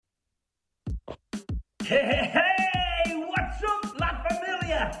Hey, what's up, La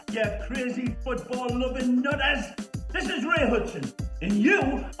Familia? You crazy football-loving nutters. This is Ray Hudson, and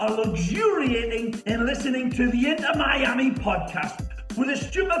you are luxuriating in listening to the Inter Miami podcast with the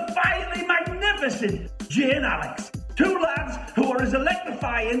stupefyingly magnificent Jay and Alex. Two lads who are as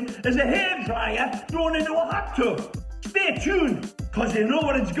electrifying as a hairdryer thrown into a hot tub. Stay tuned, because you know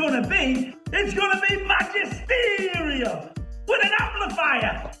what it's going to be. It's going to be magisterial with an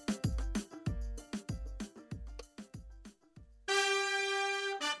amplifier.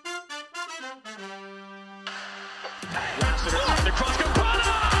 The cross Campana!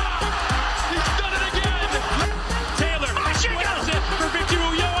 He's done it again! Taylor swings it for Victor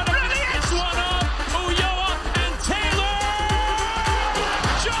Ulloa. It's one up. Ulloa and Taylor!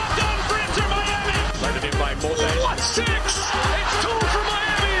 Job done for Inter Miami! Landed in by Morte. What? 6! It's 2 for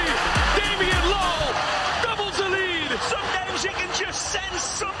Miami! Damian Lowell doubles the lead! Sometimes you can just sense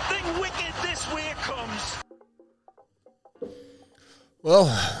something wicked this way it comes. Well,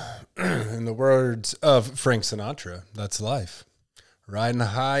 in the words of Frank Sinatra, that's life. Riding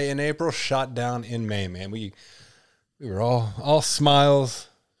high in April, shot down in May, man. We were all smiles.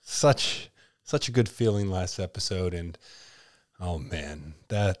 Such a good feeling last episode, and oh man,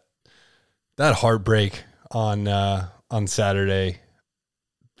 that heartbreak on Saturday,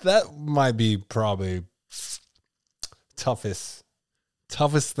 that might be probably toughest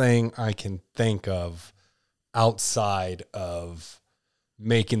thing I can think of outside of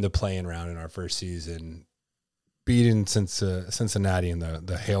making the play-in round in our first season, beating Cincinnati in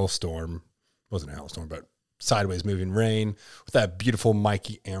the hailstorm. It wasn't a hailstorm, but sideways moving rain with that beautiful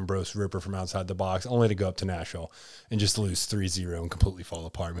Mikey Ambrose ripper from outside the box, only to go up to Nashville and just lose 3-0 and completely fall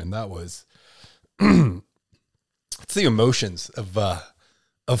apart, man. That was it's the emotions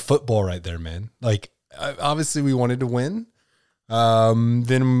of football right there, man. Like, obviously we wanted to win.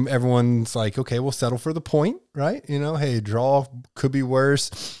 Then everyone's like, okay, we'll settle for the point, right? You know, hey, draw could be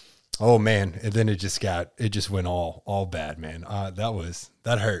worse. Oh man. And then it just went all bad, man.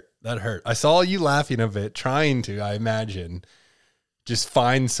 That hurt. I saw you laughing a bit, trying to, I imagine, just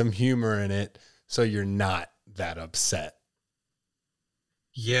find some humor in it so you're not that upset.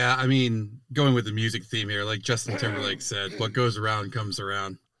 Yeah. I mean, going with the music theme here, like Justin Timberlake said, what goes around comes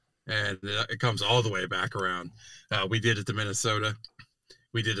around. And it comes all the way back around. We did it to Minnesota.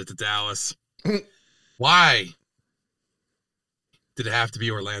 We did it to Dallas. Why did it have to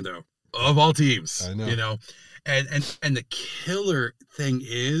be Orlando of all teams? I know. You know, and the killer thing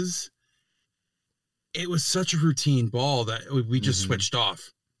is, it was such a routine ball that we just switched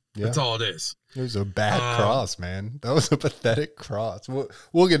off. Yeah. That's all it is. It was a bad cross, man. That was a pathetic cross.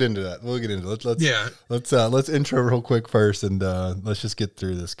 We'll get into that. Let's intro real quick first, and let's just get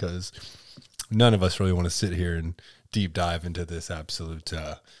through this, because none of us really want to sit here and deep dive into this absolute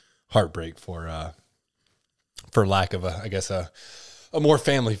heartbreak for lack of a more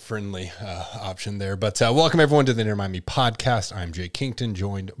family friendly option there. But welcome everyone to the Inter Miami podcast. I'm Jay Kington,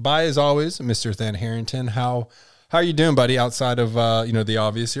 joined by, as always, Mr. Than Harrington. How are you doing, buddy? Outside of the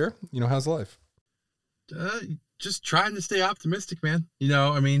obvious here, how's life? Just trying to stay optimistic, man.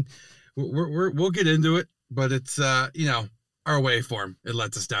 I mean, we'll get into it, but it's our away form, it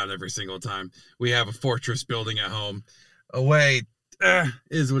lets us down every single time. We have a fortress building at home. Away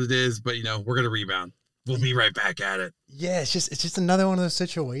is what it is, but we're gonna rebound. We'll be right back at it. Yeah, it's just another one of those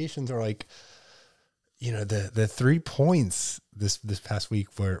situations where, like, the 3 points this past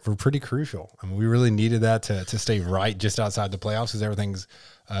week were pretty crucial. I mean, we really needed that to stay right just outside the playoffs, because everything's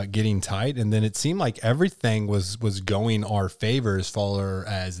getting tight. And then it seemed like everything was going our favor as far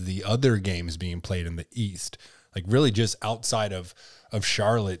as the other games being played in the East. Like, really just outside of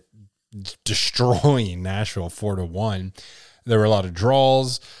Charlotte destroying Nashville 4-1. There were a lot of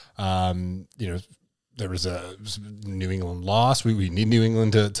draws. There was a New England loss. We need New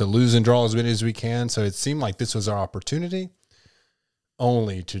England to lose and draw as many as we can. So it seemed like this was our opportunity,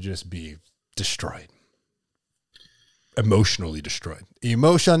 only to just be destroyed. Emotionally destroyed.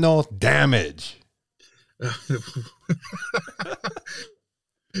 Emotional damage.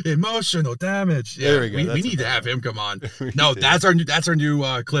 Emotional damage. Yeah, there we go. We need to have him come on. No, that's our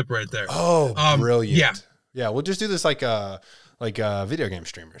new clip right there. Oh, brilliant. Yeah. We'll just do this like video game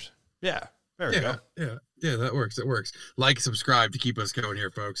streamers. Yeah. There we go. Yeah, that works. It works. Like, subscribe to keep us going here,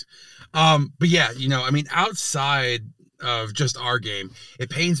 folks. But yeah, outside of just our game,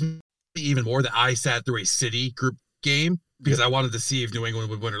 it pains me even more that I sat through a City group game because I wanted to see if New England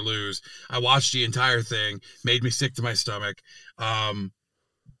would win or lose. I watched the entire thing, made me sick to my stomach.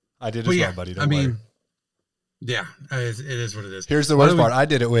 I did as well, buddy. Don't worry. Yeah, it is what it is. Here's the worst part. I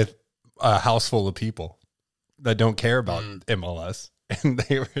did it with a house full of people that don't care about MLS, and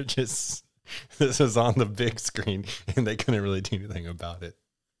they were just This was on the big screen, and they couldn't really do anything about it.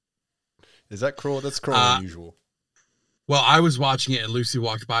 Is that cruel? That's cruel and unusual. Well, I was watching it, and Lucy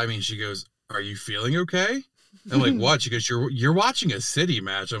walked by me, and she goes, "Are you feeling okay?" I'm like, "What?" She goes, "You're watching a City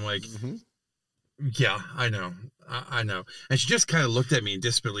match." I'm like, "Yeah, I know, I know." And she just kind of looked at me in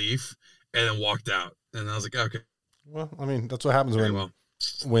disbelief, and then walked out. And I was like, "Okay." Well, I mean, that's what happens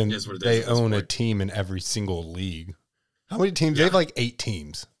when they own a team in every single league. How many teams? They have like 8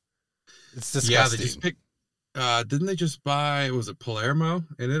 teams. It's disgusting. Yeah, they just picked. Didn't they just buy? Was it Palermo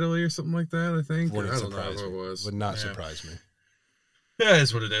in Italy or something like that? I think. I don't know what it was. Would not surprise me. Yeah, it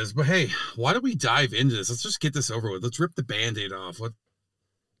is what it is. But hey, why don't we dive into this? Let's just get this over with. Let's rip the Band-Aid off. Let's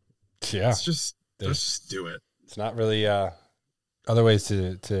just do it. It's not really other ways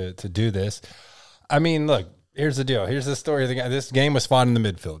to do this. I mean, look, here's the deal. Here's the story. This game was fought in the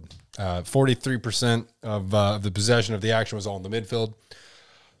midfield. 43% of the possession of the action was all in the midfield.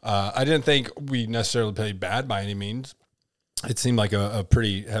 I didn't think we necessarily played bad by any means. It seemed like a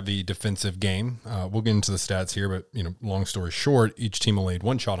pretty heavy defensive game. We'll get into the stats here, but long story short, each team only had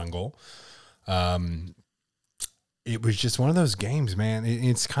 1 shot on goal. It was just one of those games, man.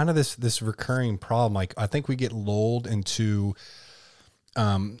 It's kind of this recurring problem. Like, I think we get lulled into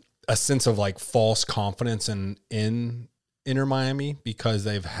a sense of like false confidence in Inter Miami because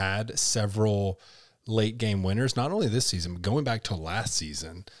they've had several late game winners, not only this season, but going back to last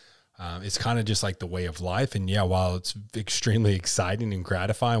season. It's kind of just like the way of life. And yeah, while it's extremely exciting and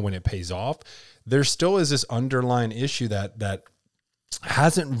gratifying when it pays off, there still is this underlying issue that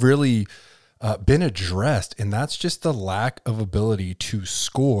hasn't really been addressed. And that's just the lack of ability to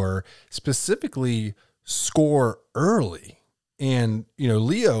score, specifically score early. And,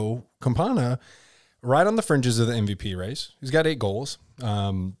 Leo Campana, right on the fringes of the MVP race. He's got 8 goals.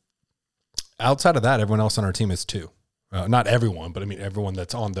 Outside of that, everyone else on our team is 2. Not everyone, but I mean everyone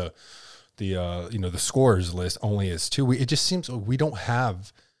that's on the scorers list only is 2. It just seems like we don't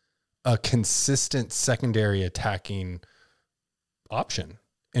have a consistent secondary attacking option.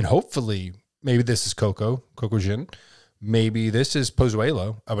 And hopefully, maybe this is Coco Jin. Maybe this is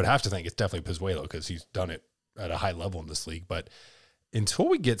Pozuelo. I would have to think it's definitely Pozuelo because he's done it at a high level in this league. But until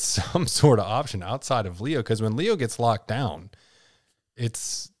we get some sort of option outside of Leo, because when Leo gets locked down,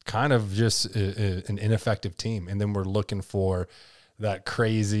 it's kind of just an ineffective team. And then we're looking for that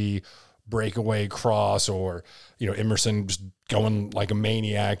crazy breakaway cross or, Emerson just going like a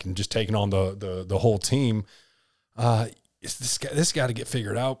maniac and just taking on the whole team. This got to get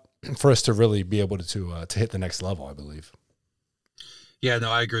figured out for us to really be able to hit the next level, I believe. Yeah, no,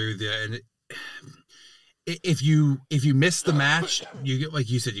 I agree with you. And if you miss the match, you get, like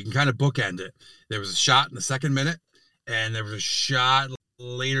you said, you can kind of bookend it. There was a shot in the 2nd minute, and there was a shot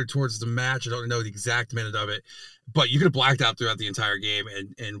later towards the match. I don't know the exact minute of it, but you could have blacked out throughout the entire game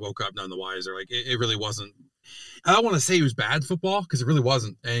and woke up none the wiser. Like it really wasn't. I don't want to say it was bad football because it really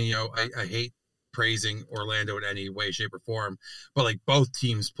wasn't. And I hate praising Orlando in any way, shape, or form, but like both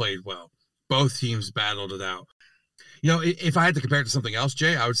teams played well. Both teams battled it out. If I had to compare it to something else,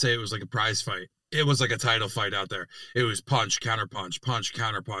 Jay, I would say it was like a prize fight. It was like a title fight out there. It was punch, counter punch, punch,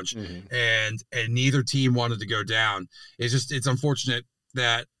 counter punch. Mm-hmm. And neither team wanted to go down. It's unfortunate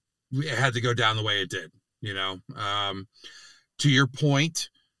that it had to go down the way it did, to your point,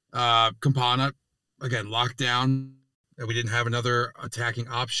 Campana, again, locked down, and we didn't have another attacking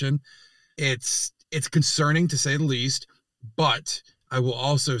option. It's concerning to say the least, but I will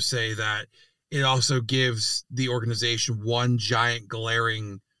also say that it also gives the organization one giant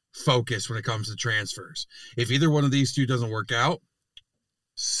glaring focus when it comes to transfers. If either one of these two doesn't work out,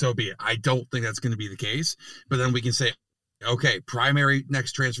 so be it. I don't think that's going to be the case, but then we can say, okay, primary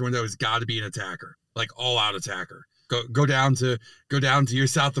next transfer window has got to be an attacker, like all out attacker. Go down to your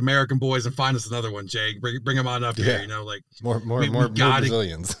South American boys and find us another one, Jay. Bring them on up here. More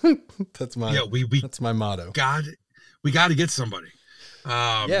Brazilians. That's my motto. We got to get somebody.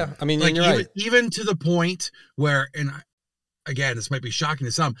 I mean, like you're right. Even to the point where, and again, this might be shocking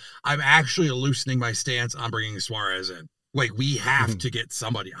to some, I'm actually loosening my stance on bringing Suarez in. Like, we have to get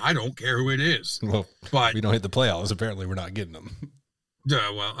somebody. I don't care who it is. Well, but we don't hit the playoffs. Apparently, we're not getting them.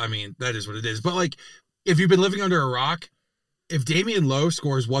 Yeah, well, I mean, that is what it is. But, like, if you've been living under a rock, if Damian Lowe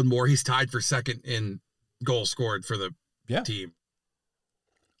scores one more, he's tied for 2nd in goals scored for the team.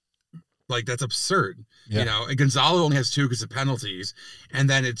 Like, that's absurd. Yeah. And Gonzalo only has 2 because of penalties. And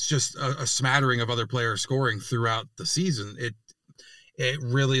then it's just a smattering of other players scoring throughout the season. It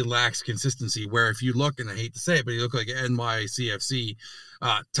really lacks consistency, where if you look, and I hate to say it, but you look like NYCFC,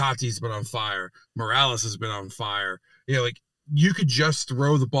 Tati's been on fire. Morales has been on fire. Like, you could just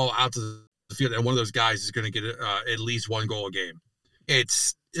throw the ball out to the field, and one of those guys is going to get at least 1 goal a game.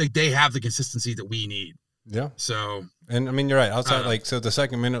 It's like they have the consistency that we need. Yeah. So, and I mean, you're right. Outside, so the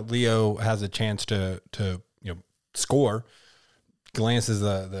second minute, Leo has a chance to score, glances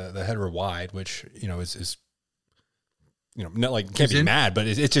the header wide, which is not like can't be mad, but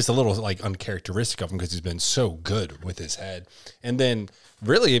it's just a little like uncharacteristic of him because he's been so good with his head. And then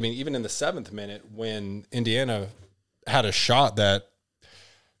really, I mean, even in the 7th minute when Indiana had a shot that,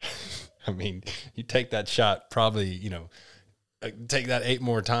 I mean, you take that shot probably, take that 8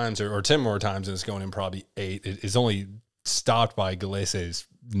 more times or 10 more times and it's going in probably 8. It is only stopped by Galese's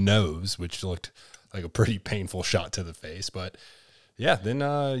nose, which looked like a pretty painful shot to the face. But yeah, then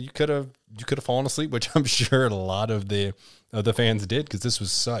you could have fallen asleep, which I'm sure a lot of the fans did because this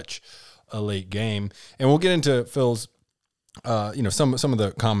was such a late game. And we'll get into Phil's, some of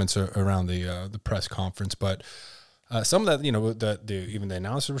the comments around the press conference, but some of that, that even the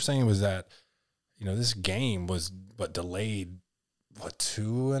announcers were saying was that, this game was delayed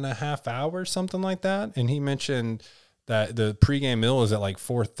 2.5 hours, something like that. And he mentioned that the pregame meal is at like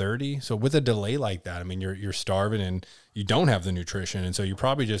 4:30. So with a delay like that, I mean, you're starving and you don't have the nutrition. And so you're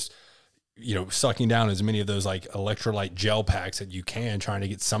probably just, sucking down as many of those like electrolyte gel packs that you can, trying to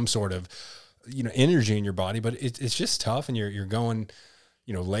get some sort of, energy in your body. But it's just tough. And you're going,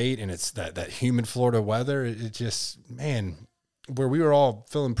 late and it's that humid Florida weather. It just, man, where we were all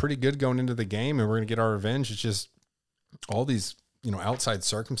feeling pretty good going into the game and we're going to get our revenge. It's just all these, outside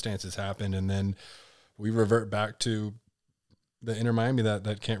circumstances happened. And then we revert back to the Inter Miami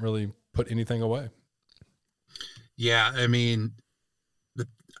that can't really put anything away. Yeah, I mean,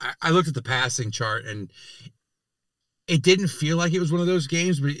 I looked at the passing chart and it didn't feel like it was one of those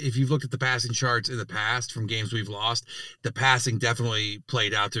games. But if you've looked at the passing charts in the past from games we've lost, the passing definitely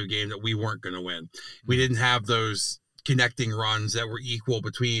played out to a game that we weren't going to win. We didn't have those connecting runs that were equal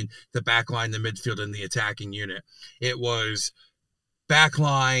between the back line, the midfield, and the attacking unit. It was back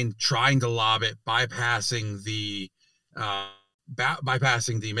line trying to lob it, bypassing the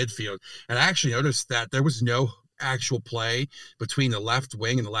midfield. And I actually noticed that there was no actual play between the left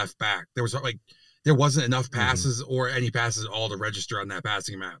wing and the left back. There wasn't enough passes or any passes at all to register on that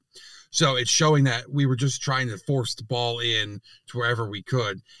passing map. So it's showing that we were just trying to force the ball in to wherever we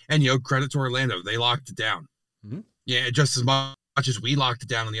could. And, credit to Orlando. They locked it down. Mm-hmm. Yeah, just as much as we locked it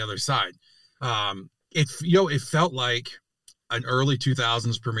down on the other side. It felt like an early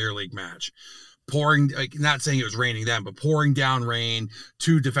 2000s Premier League match. Pouring, like, not saying it was raining then, but pouring down rain,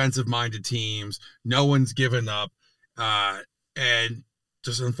 2 defensive-minded teams. No one's given up. And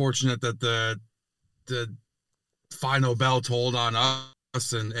just unfortunate that the final bell tolled on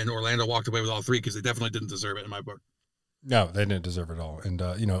us and Orlando walked away with all 3 because they definitely didn't deserve it in my book. No, they didn't deserve it all. And,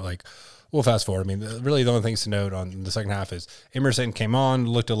 we'll fast forward. I mean, really the only things to note on the second half is Emerson came on,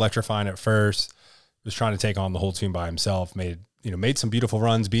 looked electrifying at first, was trying to take on the whole team by himself, made some beautiful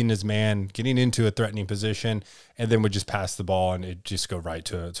runs, beating his man, getting into a threatening position, and then would just pass the ball and it just go right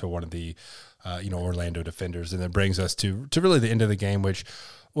to one of the, Orlando defenders. And that brings us to really the end of the game, which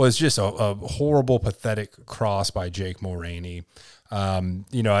was just a horrible, pathetic cross by Jake Mulroney.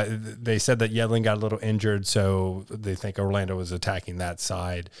 They said that Yedlin got a little injured, so they think Orlando was attacking that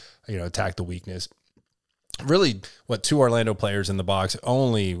side, attack the weakness. Really, 2 Orlando players in the box,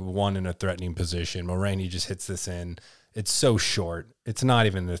 only one in a threatening position. Mulroney just hits this in. It's so short. It's not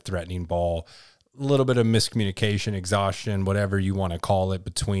even a threatening ball. A little bit of miscommunication, exhaustion, whatever you want to call it,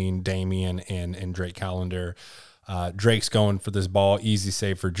 between Damian and Drake Callender. Drake's going for this ball, easy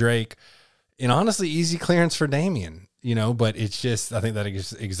save for Drake. And honestly, easy clearance for Damian, but it's just, I think that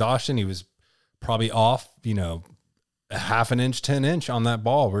exhaustion, he was probably off, a half an inch, 10 inch on that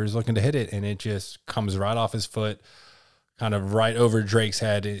ball where he's looking to hit it. And it just comes right off his foot, kind of right over Drake's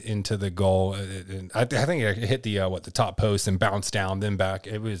head into the goal. And I think it hit the top post and bounced down, then back.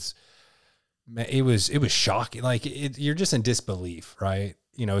 It was shocking. Like you're just in disbelief, right?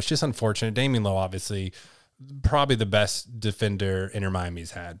 It's just unfortunate. Damian Lowe, obviously, probably the best defender Inter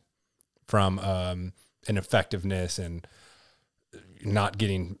Miami's had from an effectiveness and not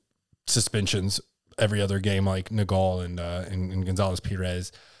getting suspensions every other game like Nagal and Gonzalez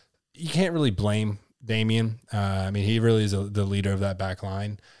Perez. You can't really blame Damian. I mean, he really is the leader of that back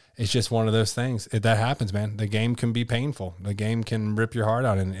line. It's just one of those things. That happens, man. The game can be painful. The game can rip your heart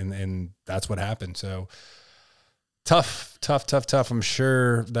out, and that's what happened. So tough. I'm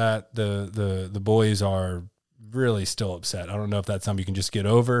sure that the boys are really still upset. I don't know if that's something you can just get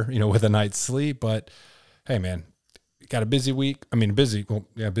over, with a night's sleep. But hey, man, got a busy week. I mean, busy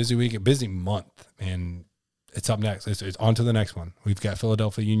week, a busy month, and it's up next. It's on to the next one. We've got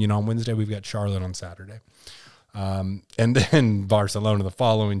Philadelphia Union on Wednesday. We've got Charlotte on Saturday. And then Barcelona the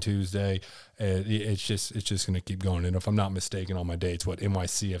following Tuesday. It's just going to keep going. And if I'm not mistaken on my dates,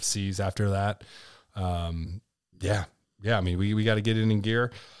 NYCFC's after that. Yeah. I mean, we got to get it in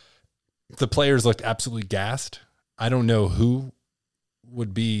gear. The players looked absolutely gassed. I don't know who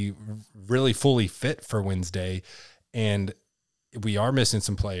would be really fully fit for Wednesday. And we are missing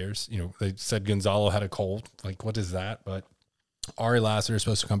some players. You know, they said Gonzalo had a cold. Like, what is that? But Ari Lasser is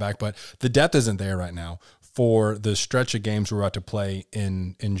supposed to come back. But the depth isn't there right now for the stretch of games we're about to play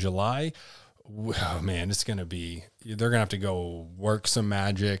in July. Oh, man, it's going to be – they're going to have to go work some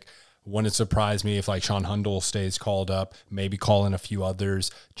magic. Wouldn't surprise me if like Sean Hundle stays called up, maybe call in a few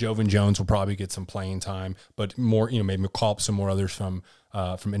others. Jovan Jones will probably get some playing time, but more, maybe call up some more others from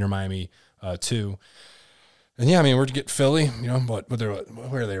Inter Miami too. And yeah, I mean, we're to get Philly,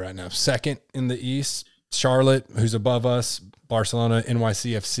 where are they right now? Second in the East. Charlotte, who's above us. Barcelona,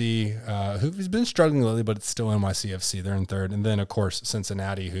 NYCFC, who's been struggling lately, but it's still NYCFC. They're in third. And then, of course,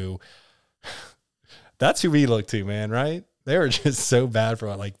 Cincinnati, who that's who we look to, man, right? They were just so bad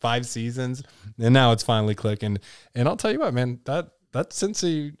for like 5 seasons, and now it's finally clicking. And I'll tell you what, man, that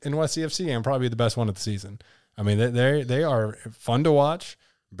Cincy NYCFC game probably the best one of the season. I mean, they are fun to watch.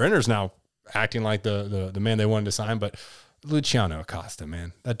 Brenner's now acting like the man they wanted to sign, but Luciano Acosta,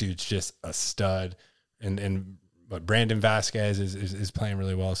 man, that dude's just a stud. But Brandon Vasquez is playing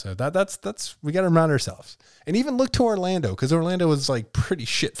really well. So that's we got to remind ourselves, and even look to Orlando, because Orlando was like pretty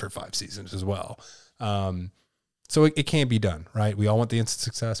shit for 5 seasons as well. So it can't be done, right? We all want the instant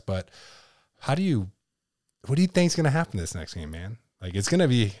success, but what do you think is going to happen this next game, man? Like, it's going to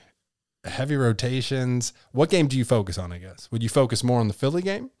be heavy rotations. What game do you focus on, I guess? Would you focus more on the Philly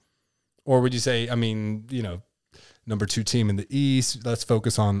game? Or would you say, I mean, number 2 team in the East, let's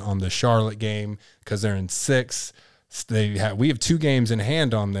focus on the Charlotte game because they're in 6th. We have 2 games in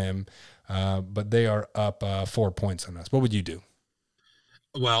hand on them, but they are up 4 points on us. What would you do?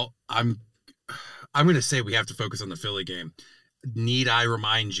 Well, I'm going to say we have to focus on the Philly game. Need I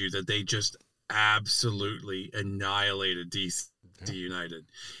remind you that they just absolutely annihilated DC United?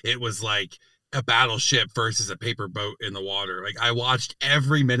 It was like a battleship versus a paper boat in the water. Like, I watched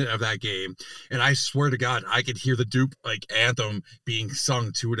every minute of that game, and I swear to God, I could hear the Dupe anthem being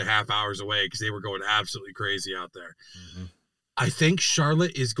sung 2.5 hours away because they were going absolutely crazy out there. Mm-hmm. I think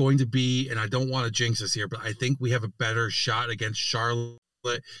Charlotte is going to be, and I don't want to jinx us here, but I think we have a better shot against Charlotte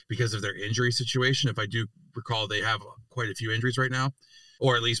because of their injury situation. If I do recall, they have quite a few injuries right now,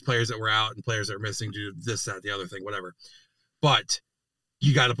 or at least players that were out and players that are missing due to this, that, the other thing, whatever. But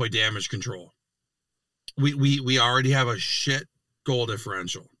you got to play damage control. We already have a shit goal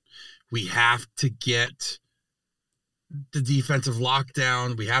differential. We have to get the defensive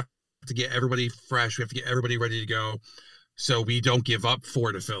lockdown. We have to get everybody fresh. We have to get everybody ready to go so we don't give up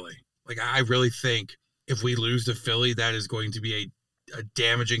 4 to Philly. Like, I really think if we lose to Philly, that is going to be a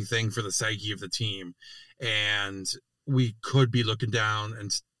damaging thing for the psyche of the team, and we could be looking down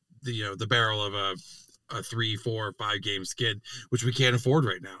and the barrel of a 3, 4, 5 game skid, which we can't afford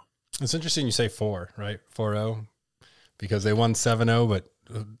right now. It's interesting you say 4, right? 4-0, because they won 7-0, but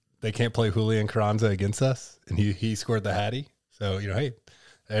they can't play Julian Carranza against us, and he scored the Hattie. So, hey,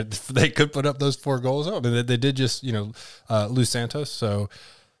 they could put up those 4 goals. I mean, they did just, lose Santos. So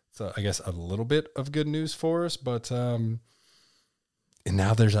I guess a little bit of good news for us, but and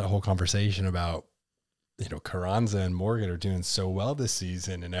now there's that whole conversation about, Carranza and Morgan are doing so well this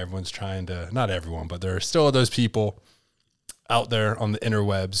season, and everyone's trying to, not everyone, but there are still those people out there on the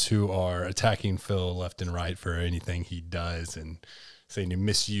interwebs who are attacking Phil left and right for anything he does and saying to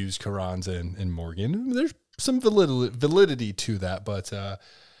misuse Carranza and Morgan. There's some validity to that, but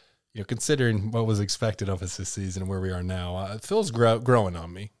considering what was expected of us this season and where we are now, Phil's growing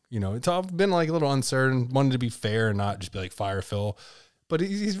on me. It's all been like a little uncertain, wanted to be fair and not just be like fire Phil, but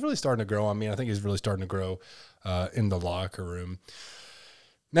he's really starting to grow on me. I think he's really starting to grow in the locker room.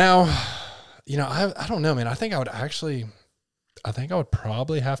 Now, I don't know, man. I think I would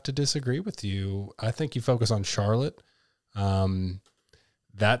probably have to disagree with you. I think you focus on Charlotte.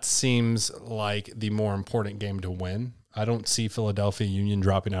 That seems like the more important game to win. I don't see Philadelphia Union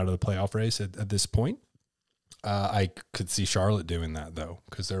dropping out of the playoff race at this point. I could see Charlotte doing that, though,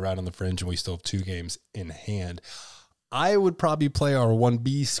 because they're right on the fringe and we still have 2 games in hand. I would probably play our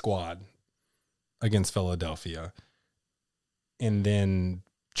 1B squad against Philadelphia and then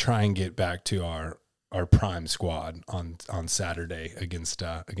try and get back to our prime squad on Saturday against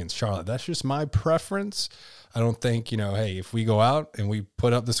Charlotte. That's just my preference. I don't think, hey, if we go out and we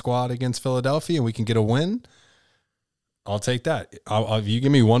put up the squad against Philadelphia and we can get a win, I'll take that. If you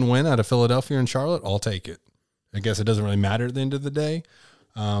give me 1 win out of Philadelphia and Charlotte, I'll take it. I guess it doesn't really matter at the end of the day.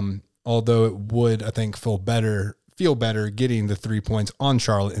 although it would, I think, feel better getting the 3 points on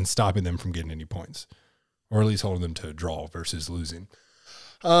Charlotte and stopping them from getting any points, or at least holding them to a draw versus losing.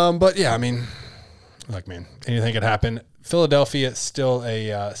 But yeah, I mean, look, man, anything could happen. Philadelphia is still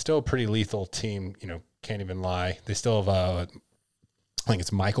a pretty lethal team. Can't even lie. They still have, I think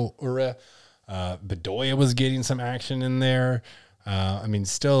it's Michael Ure. Bedoya was getting some action in there. I mean,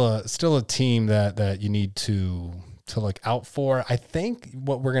 still a team that you need to look out for. I think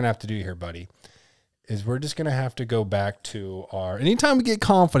what we're gonna have to do here, buddy, is we're just gonna have to go back to our. Anytime we get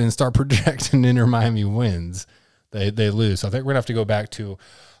confident and start projecting Inter Miami wins, they lose. So I think we're gonna have to go back to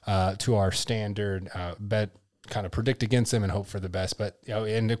our standard bet, kind of predict against them and hope for the best. But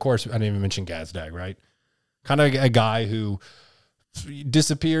and of course, I didn't even mention Gazdag, right? Kind of a guy who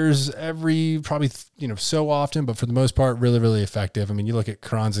disappears every probably so often, but for the most part, really, really effective. I mean, you look at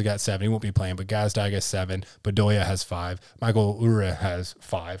Carranza got 7, he won't be playing, but Gazdag has 7, Bedoya has 5, Michael Ure has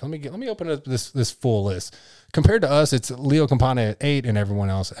 5. Let me open up this full list. Compared to us, it's Leo Campana at 8 and everyone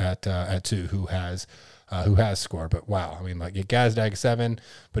else at 2 who has scored. But wow, I mean, like Gazdag 7,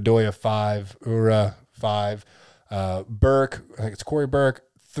 Bedoya 5, Ure 5, Burke, I think it's Corey Burke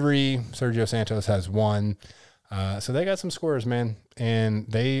 3, Sergio Santos has 1. So they got some scores, man, and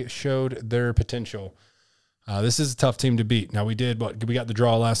they showed their potential. This is a tough team to beat. Now we got the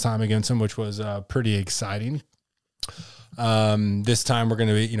draw last time against them, which was pretty exciting. This time we're going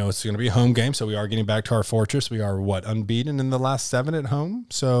to be, it's going to be a home game. So we are getting back to our fortress. We are unbeaten in the last 7 at home.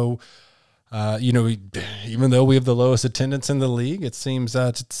 So, even though we have the lowest attendance in the league, it seems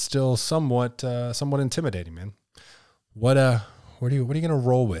that it's still somewhat intimidating, man. What are you going to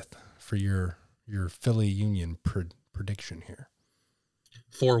roll with for your Philly Union prediction here?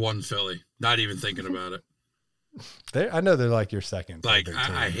 4-1 Philly. Not even thinking about it. I know they're like your second. Like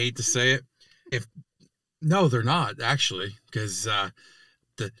I hate to say it. No, they're not actually, because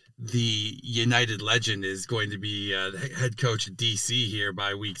the United legend is going to be head coach at DC here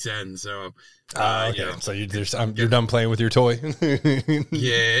by week's end. So, okay. So you're done playing with your toy.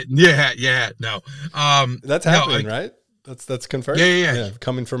 yeah. No, that's happening, right? That's confirmed. Yeah.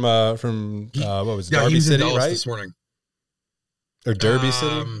 Coming from what was it, Derby City, right? This morning. Or Derby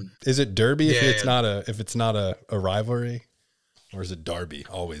City? Is it Derby if it's not a rivalry, or is it Derby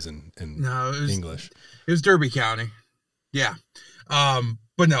always in English? It was Derby County. Yeah.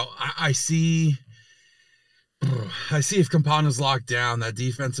 But no, I see if Campana's locked down, that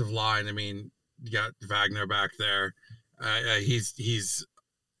defensive line. I mean, you got Wagner back there. He's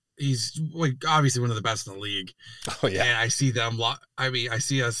like obviously one of the best in the league. Oh yeah. And I see I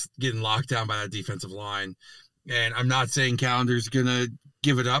see us getting locked down by that defensive line. And I'm not saying Calendar's gonna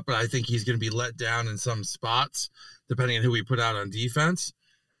give it up, but I think he's gonna be let down in some spots, depending on who we put out on defense.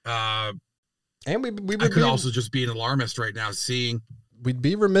 And we could also just be an alarmist right now, seeing. We'd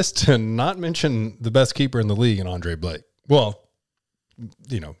be remiss to not mention the best keeper in the league in Andre Blake. Well,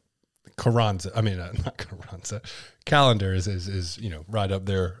 Carranza. I mean, not Carranza. Calendar is right up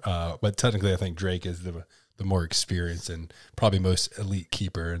there. But technically, I think Drake is the more experienced and probably most elite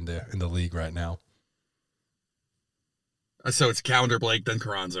keeper in the league right now. So it's Calendar, Blake, then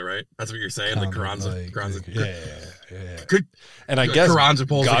Carranza, right? That's what you're saying, like Carranza. Yeah. And I guess Carranza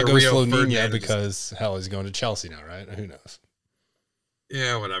pulls Gago like a Rio Slovenia Ferdinand because hell, he's going to Chelsea now, right? Who knows?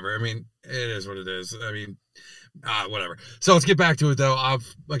 Yeah, whatever. I mean, it is what it is. I mean, whatever. So let's get back to it, though.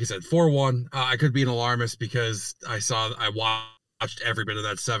 Like I said, 4-1. I could be an alarmist because I watched every bit of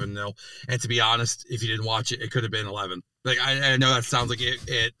that 7-0. And to be honest, if you didn't watch it, it could have been 11. Like I know that sounds like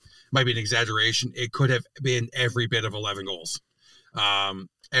it might be an exaggeration. It could have been every bit of 11 goals.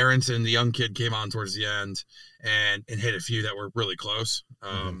 Aronson, the young kid, came on towards the end and hit a few that were really close.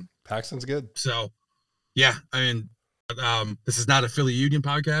 Paxton's good. So, yeah, I mean, this is not a Philly Union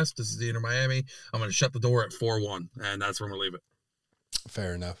podcast. This is the Inter Miami. I'm going to shut the door at 4-1, and that's where I'm going to leave it.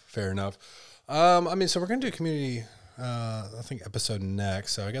 Fair enough. I mean, so we're going to do community, I think, episode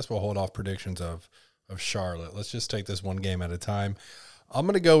next. So I guess we'll hold off predictions of Charlotte. Let's just take this one game at a time. I'm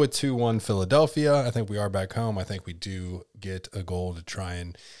going to go with 2-1 Philadelphia. I think we are back home. I think we do get a goal to try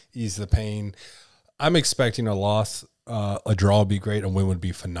and ease the pain. I'm expecting a loss. A draw would be great. A win would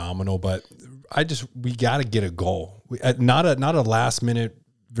be phenomenal. But we got to get a goal. Not a last minute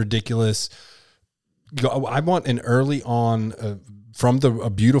ridiculous. I want an early on from a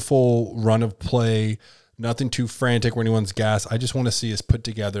beautiful run of play. Nothing too frantic where anyone's gas. I just want to see us put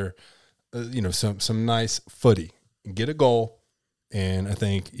together, some nice footy and get a goal. And I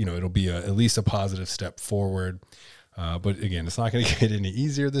think, it'll be at least a positive step forward. But again, it's not going to get any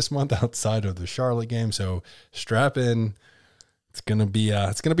easier this month outside of the Charlotte game. So strap in. It's going to be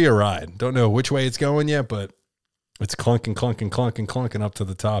a ride. Don't know which way it's going yet, but it's clunking up to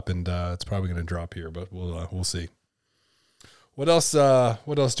the top, and it's probably going to drop here, but we'll see. What else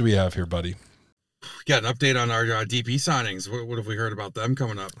do we have here, buddy? Got an update on our DP signings. What have we heard about them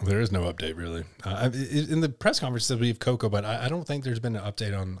coming up? There is no update, really. In the press conference, we have Coco, but I don't think there's been an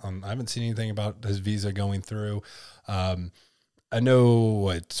update on I haven't seen anything about his visa going through. I know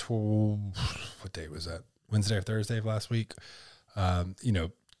what day was that? Wednesday or Thursday of last week?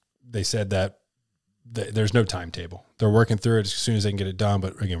 They said that there's no timetable. They're working through it as soon as they can get it done.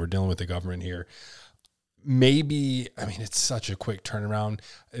 But again, we're dealing with the government here. Maybe, it's such a quick turnaround.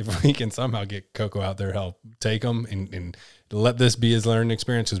 If we can somehow get Coco out there, help take him and let this be his learning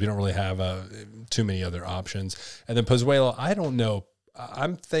experience, because we don't really have too many other options. And then Pozuelo, I don't know.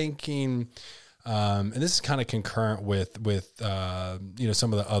 I'm thinking, and this is kind of concurrent with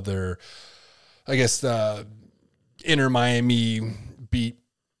some of the other, I guess, inner Miami beat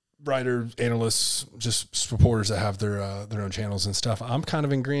writers, analysts, just reporters that have their own channels and stuff. I'm kind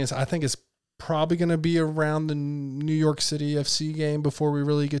of in agreement. I think it's probably going to be around the New York City FC game before we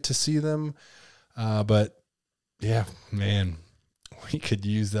really get to see them. But yeah, man, we could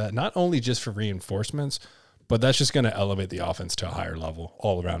use that not only just for reinforcements, but that's just going to elevate the offense to a higher level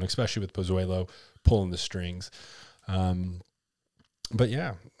all around, especially with Pozuelo pulling the strings. But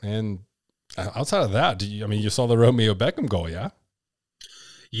yeah, and outside of that, you saw the Romeo Beckham goal, yeah?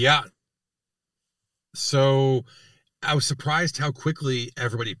 Yeah. So I was surprised how quickly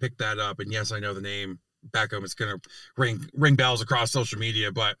everybody picked that up. And yes, I know the name Beckham is going to ring bells across social media,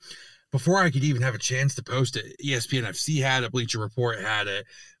 but before I could even have a chance to post it, ESPN FC had it, Bleacher Report had it,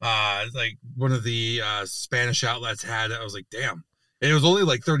 like one of the Spanish outlets had it. I was like, damn. And it was only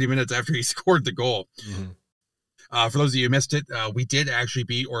like 30 minutes after he scored the goal. Mm-hmm. For those of you who missed it, we did actually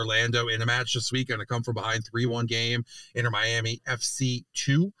beat Orlando in a match this week on a come from behind 3-1 game, Inter Miami FC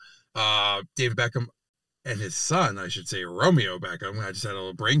 2. David Beckham and his son, I should say, Romeo Beckham. I just had a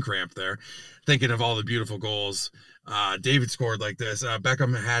little brain cramp there, thinking of all the beautiful goals David scored like this.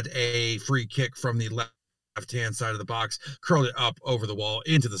 Beckham had a free kick from the left-hand side of the box, curled it up over the wall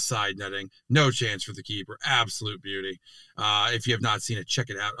into the side netting. No chance for the keeper. Absolute beauty. If you have not seen it, check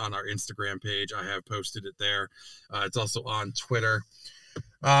it out on our Instagram page. I have posted it there. It's also on Twitter.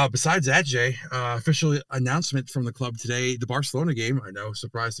 Besides that, Jay, official announcement from the club today, the Barcelona game, I know,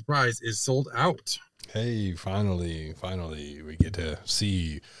 surprise, surprise, is sold out. Hey, finally, we get to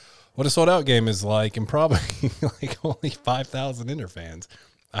see what a sold-out game is like, and probably like only 5,000 Inter fans.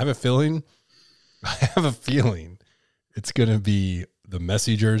 I have a feeling it's going to be the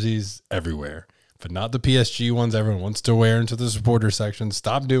Messi jerseys everywhere, but not the PSG ones everyone wants to wear into the supporter section.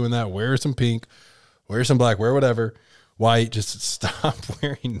 Stop doing that. Wear some pink, wear some black, wear whatever. White, just stop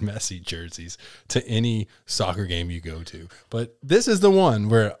wearing Messi jerseys to any soccer game you go to. But this is the one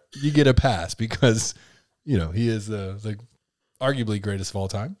where you get a pass because, he is the arguably greatest of all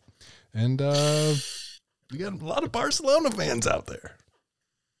time. And we got a lot of Barcelona fans out there.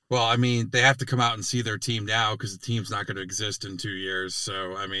 Well, they have to come out and see their team now because the team's not going to exist in 2 years.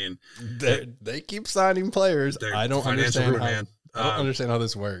 So, they keep signing players. I don't understand how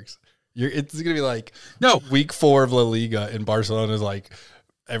this works. It's going to be like week 4 of La Liga and Barcelona is like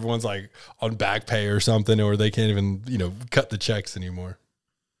everyone's like on back pay or something, or they can't even, cut the checks anymore.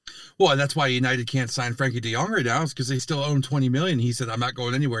 Well, and that's why United can't sign Frankie de Jong right now, is because they still own $20 million. He said, I'm not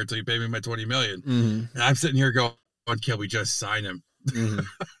going anywhere until you pay me my $20 million. Mm-hmm. And I'm sitting here going, can we just sign him?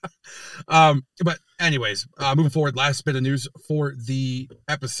 Mm-hmm. But anyways, moving forward, last bit of news for the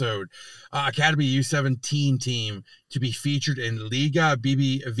episode. Academy U17 team to be featured in Liga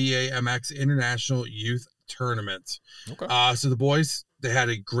BBVA MX International Youth Tournament. Okay. So the boys, they had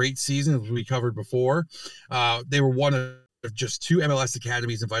a great season, as we covered before. They were one of just 2 MLS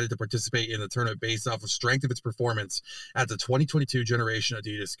academies invited to participate in the tournament based off of strength of its performance at the 2022 Generation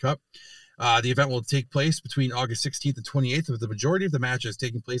Adidas Cup. The event will take place between August 16th and 28th, with the majority of the matches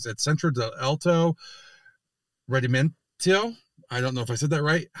taking place at Centro del Alto Rendimiento. I don't know if I said that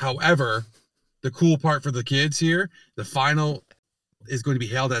right. However, the cool part for the kids here, the final is going to be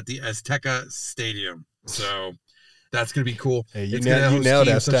held at the Azteca Stadium. So that's going to be cool. Hey, you nailed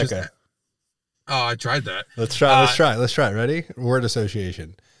Azteca. Oh, I tried that. Let's try. Ready? Word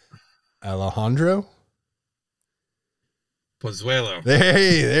association. Alejandro Pozuelo.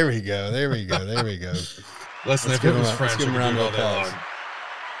 Hey, there we go. Listen, if it was French, we could do it all day long.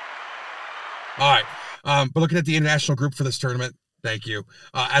 All right. But looking at the international group for this tournament, thank you.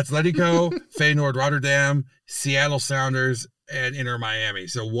 Atletico, Feyenoord Rotterdam, Seattle Sounders, and Inter Miami.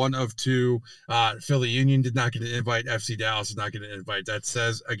 So one of 2. Philly Union did not get an invite. FC Dallas did not get an invite. That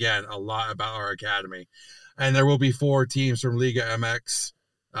says, again, a lot about our academy. And there will be 4 teams from Liga MX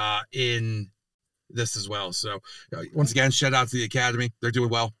in this as well. So once again, shout out to the Academy. They're doing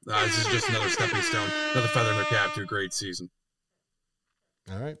well. This is just another stepping stone, another feather in their cap to a great season.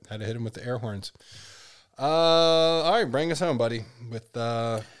 All right. Had to hit him with the air horns. All right. Bring us home, buddy. With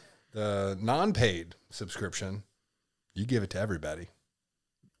the non-paid subscription, you give it to everybody.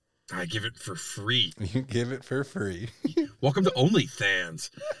 I give it for free. You give it for free. Welcome to OnlyFans.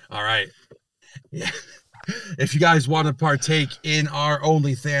 All right. Yeah. If you guys want to partake in our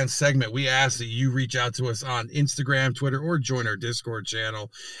OnlyFans segment, we ask that you reach out to us on Instagram, Twitter, or join our Discord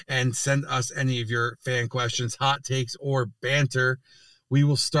channel and send us any of your fan questions, hot takes, or banter. We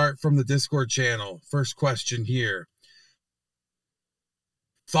will start from the Discord channel. First question here.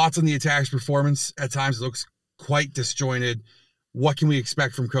 Thoughts on the Attack's performance? At times it looks quite disjointed. What can we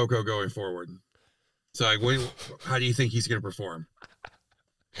expect from Coco going forward? So how do you think he's going to perform?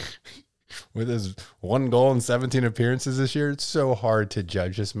 With his 1 goal and 17 appearances this year, it's so hard to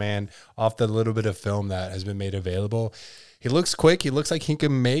judge this man off the little bit of film that has been made available. He looks quick. He looks like he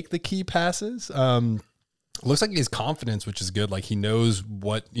can make the key passes. Looks like he has confidence, which is good. Like he knows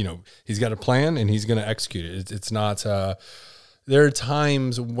what, he's got a plan and he's going to execute it. It's not, there are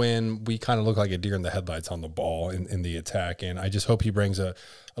times when we kind of look like a deer in the headlights on the ball in the attack. And I just hope he brings a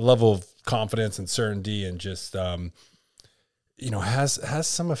level of confidence and certainty and just, has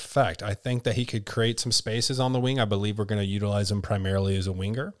some effect. I think that he could create some spaces on the wing. I believe we're going to utilize him primarily as a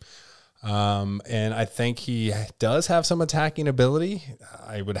winger. And I think he does have some attacking ability.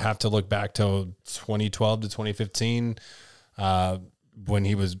 I would have to look back to 2012 to 2015, when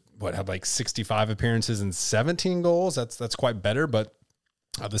he was had like 65 appearances and 17 goals. That's quite better, but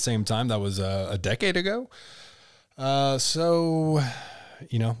at the same time, that was a decade ago. So,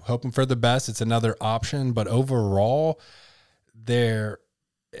 hoping for the best. It's another option, but overall, I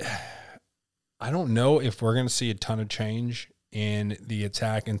don't know if we're going to see a ton of change in the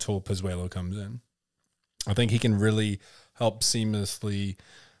attack until Pozuelo comes in. I think he can really help seamlessly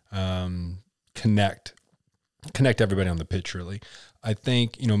connect everybody on the pitch, really. I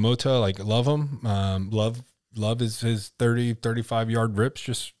think, Mota, love him. Love his 30, 35-yard rips.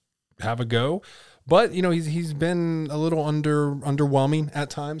 Just have a go. But, he's been a little underwhelming at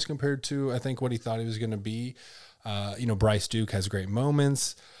times compared to, I think, what he thought he was going to be. Bryce Duke has great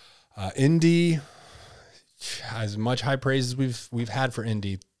moments. Indy, as much high praise as we've had for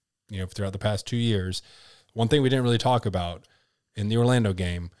Indy, throughout the past 2 years. One thing we didn't really talk about in the Orlando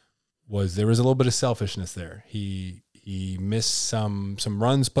game was there was a little bit of selfishness there. He missed some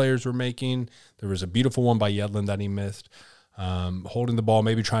runs players were making. There was a beautiful one by Yedlin that he missed. Holding the ball,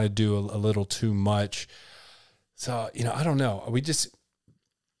 maybe trying to do a little too much. So, I don't know.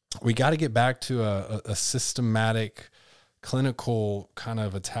 We got to get back to a systematic, clinical kind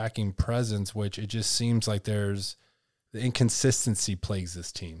of attacking presence, which it just seems like the inconsistency plagues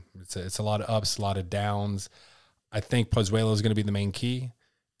this team. It's a lot of ups, a lot of downs. I think Pozuelo is going to be the main key,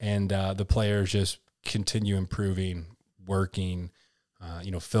 and the players just continue improving, working.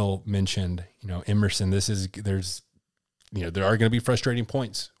 Phil mentioned, Emerson. There are going to be frustrating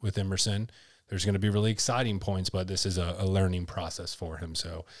points with Emerson. There's going to be really exciting points, but this is a learning process for him.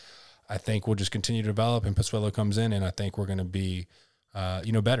 So I think we'll just continue to develop, and Pozuelo comes in, and I think we're going to be,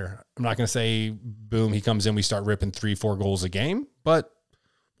 better. I'm not going to say, boom, he comes in, we start ripping 3-4 goals a game, but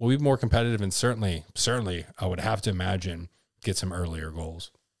we'll be more competitive, and certainly, I would have to imagine get some earlier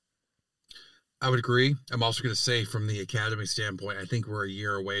goals. I would agree. I'm also going to say from the Academy standpoint, I think we're a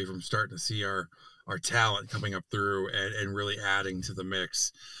year away from starting to see our talent coming up through and really adding to the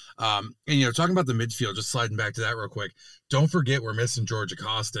mix. Talking about the midfield, just sliding back to that real quick. Don't forget we're missing George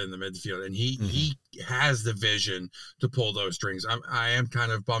Acosta in the midfield, and he has the vision to pull those strings. I am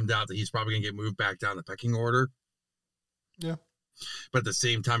kind of bummed out that he's probably going to get moved back down the pecking order. Yeah. But at the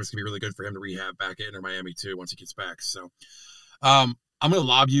same time, it's going to be really good for him to rehab back at Inter Miami too once he gets back. So I'm going to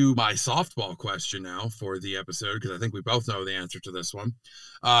lob you my softball question now for the episode, because I think we both know the answer to this one.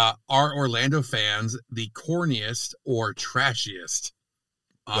 Are Orlando fans the corniest or trashiest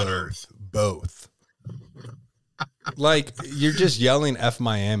on earth? Both. You're just yelling F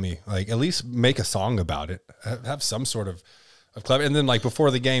Miami. At least make a song about it. Have some sort of clever. And then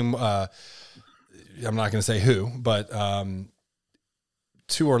before the game, I'm not going to say who, but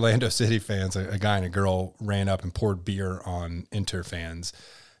two Orlando City fans, a guy and a girl, ran up and poured beer on Inter fans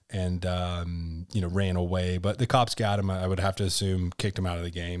and, ran away. But the cops got him. I would have to assume kicked him out of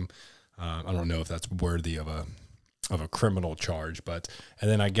the game. I don't know if that's worthy of a criminal charge, and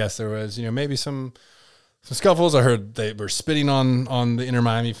then I guess there was, maybe some scuffles. I heard they were spitting on the Inter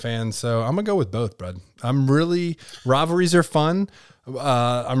Miami fans. So I'm gonna go with both, bud. Rivalries are fun.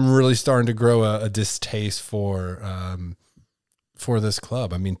 I'm really starting to grow a distaste for for this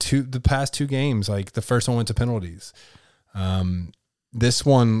club. I mean, the past 2 games, like the first one went to penalties. This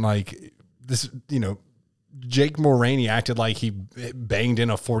one, like this, Jake Mulroney acted like he banged in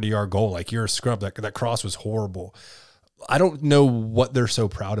a 40-yard goal. Like, you're a scrub. That cross was horrible. I don't know what they're so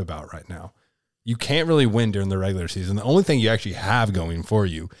proud about right now. You can't really win during the regular season. The only thing you actually have going for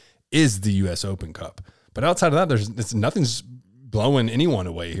you is the U.S. Open Cup. But outside of that, nothing's blowing anyone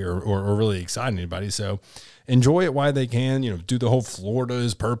away here or really exciting anybody. So enjoy it while they can. Do the whole Florida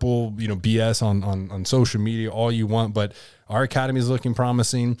is purple, BS on social media all you want. But our academy is looking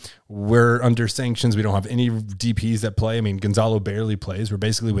promising. We're under sanctions. We don't have any DPs that play. I mean, Gonzalo barely plays. We're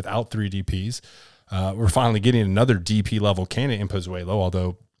basically without 3 DPs. We're finally getting another DP level candidate in Pozuelo,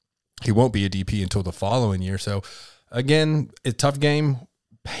 although he won't be a DP until the following year. So again, a tough game,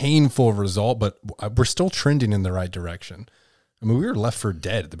 painful result, but we're still trending in the right direction. I mean, we were left for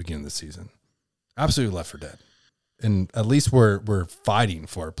dead at the beginning of the season. Absolutely left for dead. And at least we're fighting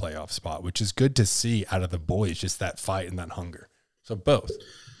for a playoff spot, which is good to see out of the boys, just that fight and that hunger. So both.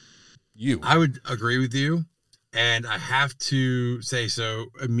 I would agree with you. And I have to say, so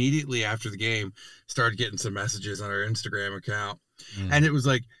immediately after the game, started getting some messages on our Instagram account. And it was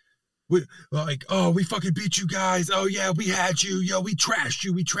like, we fucking beat you guys. Oh, yeah, we had you. Yo, we trashed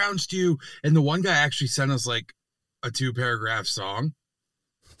you. We trounced you. And the one guy actually sent us like a 2-paragraph song.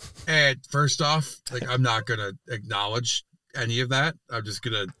 And first off, like, I'm not going to acknowledge any of that. I'm just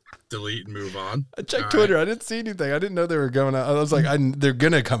going to delete and move on. I checked Twitter. Right. I didn't see anything. I didn't know they were going out. I was like, they're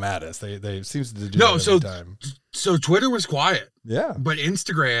going to come at us. They seems to do that every time. So Twitter was quiet. Yeah. But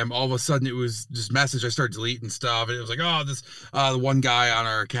Instagram, all of a sudden it was just message. I started deleting stuff. And it was like, oh, this, the one guy on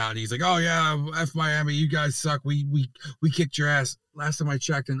our account, he's like, oh yeah, F Miami, you guys suck. We kicked your ass. Last time I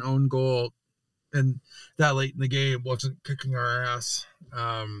checked, an own goal. And that late in the game wasn't kicking our ass.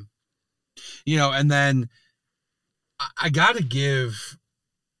 And then I gotta give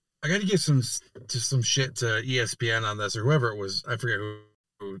some shit to ESPN on this, or whoever it was. I forget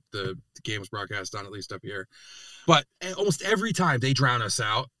who the game was broadcast on, at least up here. But almost every time they drown us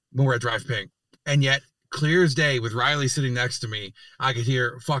out when we're at Drive Pink. And yet, clear as day, with Riley sitting next to me, I could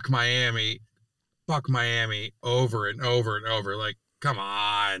hear fuck Miami over and over and over. Like, come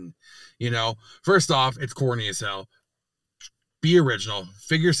on. First off, it's corny as hell. Be original.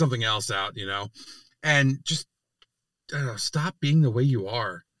 Figure something else out, and just, I don't know, stop being the way you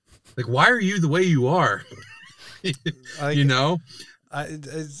are. Like, why are you the way you are?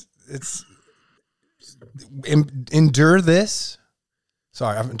 Endure this.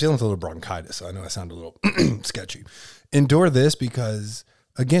 Sorry, I'm dealing with a little bronchitis, so I know I sound a little sketchy. Endure this because,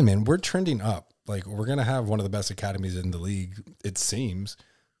 again, man, we're trending up. Like, we're going to have one of the best academies in the league, it seems.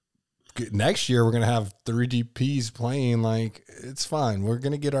 Next year, we're going to have 3 DPs playing. Like, it's fine. We're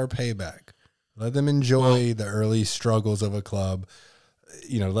going to get our payback. Let them enjoy the early struggles of a club.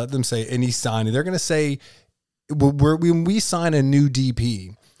 Let them say any signing. They're going to say, when we sign a new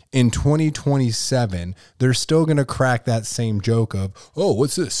DP in 2027, they're still going to crack that same joke of, oh,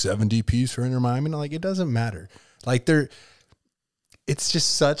 what's this, 7 DPs for Inter Miami? Like, it doesn't matter. Like, it's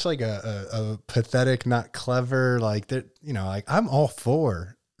just such like a pathetic, not clever, like, like, I'm all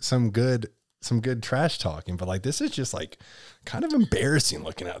for some good trash talking, but like, this is just like kind of embarrassing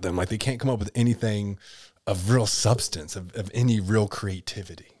looking at them. Like, they can't come up with anything of real substance, of any real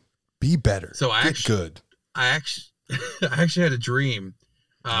creativity. Be better. So I actually had a dream,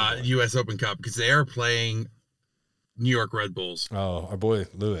 U.S. Open Cup, because they are playing New York Red Bulls. Oh, our boy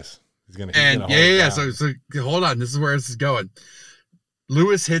Lewis. He's gonna So hold on. This is where this is going.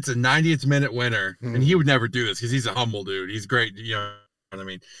 Lewis hits a 90th minute winner, and he would never do this because he's a humble dude. He's great. What I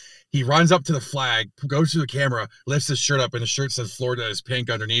mean, he runs up to the flag, goes to the camera, lifts his shirt up, and the shirt says Florida is pink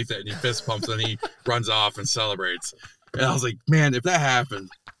underneath it, and he fist pumps, and he runs off and celebrates. And I was like, man, if that happened,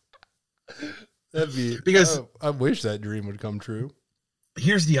 that'd be, because I wish that dream would come true.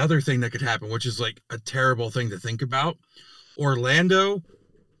 Here's the other thing that could happen, which is like a terrible thing to think about. Orlando,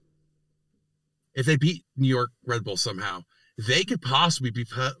 if they beat New York Red Bull somehow, they could possibly be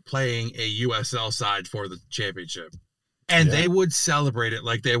playing a USL side for the championship. And they would celebrate it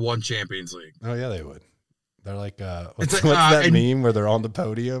like they won Champions League. Oh, yeah, they would. They're like, what's that meme where they're on the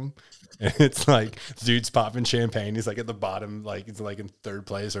podium? And it's like, dude's popping champagne. He's like at the bottom, like he's like in 3rd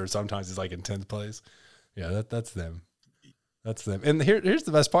place, or sometimes he's like in 10th place. Yeah, that's them. That's them. And here's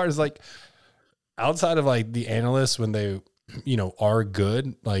the best part is, like, outside of like the analysts, when they, are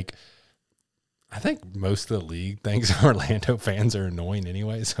good, like, I think most of the league thinks Orlando fans are annoying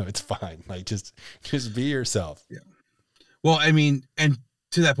anyway, so it's fine. Like, just be yourself. Yeah. Well, I mean, and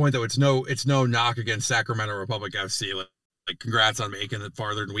to that point though, it's no knock against Sacramento Republic FC. like, congrats on making it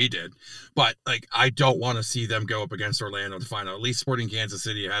farther than we did. But like, I don't want to see them go up against Orlando to find out. At least Sporting Kansas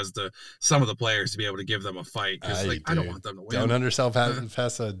City has some of the players to be able to give them a fight. Because I don't want them to win. Don't undersell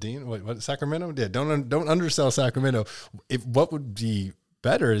Pasadena. What Sacramento? Yeah, don't undersell Sacramento. What would be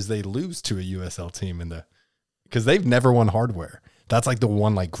better is they lose to a USL team because they've never won hardware. That's like the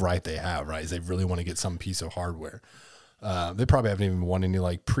one like gripe they have, right? Is they really want to get some piece of hardware. They probably haven't even won any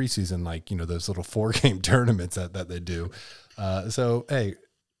like preseason, like, those little 4-game tournaments that they do. So, hey,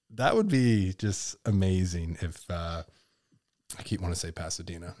 that would be just amazing if I keep wanting to say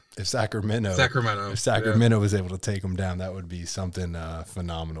Pasadena. If Sacramento was able to take them down, that would be something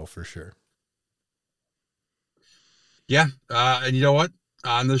phenomenal for sure. Yeah. And you know what?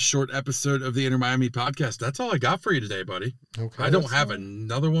 On this short episode of the Inter Miami podcast, that's all I got for you today, buddy. Okay, I don't have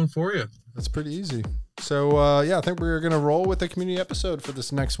another one for you. That's pretty easy. So, I think we're going to roll with the community episode for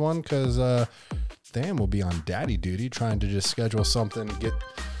this next one because, Dan will be on daddy duty trying to just schedule something, get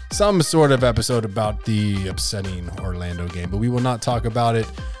some sort of episode about the upsetting Orlando game. But we will not talk about it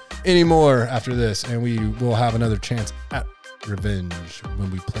anymore after this, and we will have another chance at revenge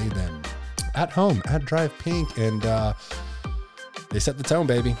when we play them at home at Drive Pink. And they set the tone,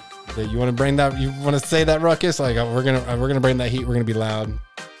 baby. You want to bring that? You want to say that, Ruckus? Like we're gonna bring that heat. We're gonna be loud.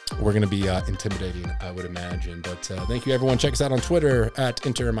 We're going to be intimidating, I would imagine. But thank you, everyone. Check us out on Twitter at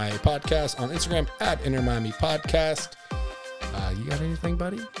Inter Miami Podcast, on Instagram at Inter Miami Podcast. You got anything,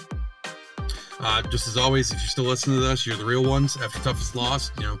 buddy? Just as always, if you're still listening to us, you're the real ones. After toughest loss,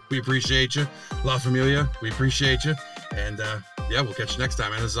 we appreciate you. La Familia, we appreciate you. And we'll catch you next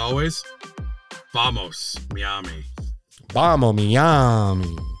time. And as always, vamos, Miami. Vamos,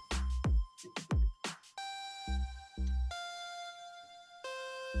 Miami.